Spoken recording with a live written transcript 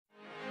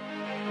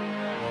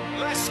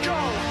Let's go.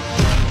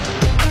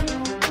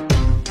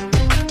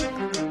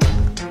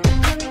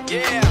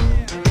 Yeah.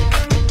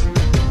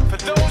 For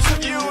those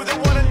of you that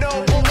want to know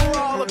what we're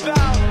all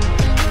about,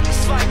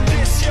 it's like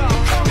this, yo.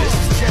 This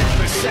is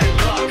 10%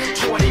 luck,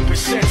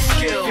 20%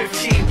 skill,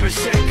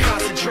 15%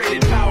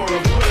 concentrated power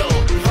of will,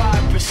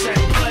 5%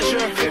 pleasure,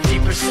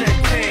 50%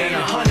 pain,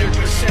 and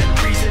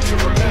 100% reason to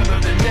remember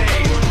the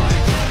name.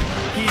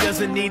 He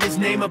doesn't need his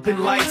name up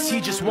in lights,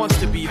 he just wants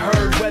to be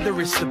heard, whether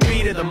it's the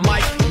beat of the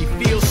mic.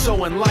 He feels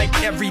so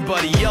unlike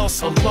everybody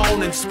else,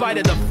 alone, in spite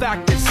of the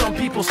fact that some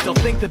people still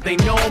think that they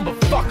know him, but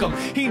fuck him,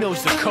 he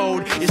knows the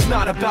code. It's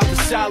not about the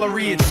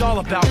salary, it's all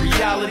about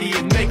reality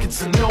and making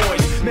some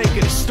noise,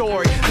 making a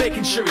story,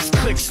 making sure his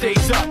click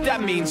stays up.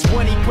 That means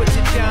when he puts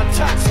it down,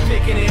 Todd's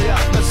picking it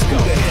up. Let's go.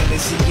 Who the hell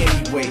is he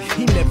anyway?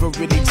 He never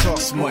really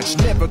talks much,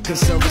 never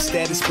concerned with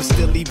status, but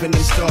still leaving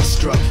him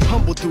starstruck.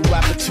 Humble through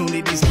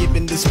opportunities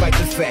given despite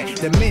the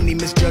fact that many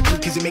misjudge him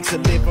because he makes a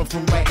living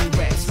from writing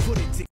raps.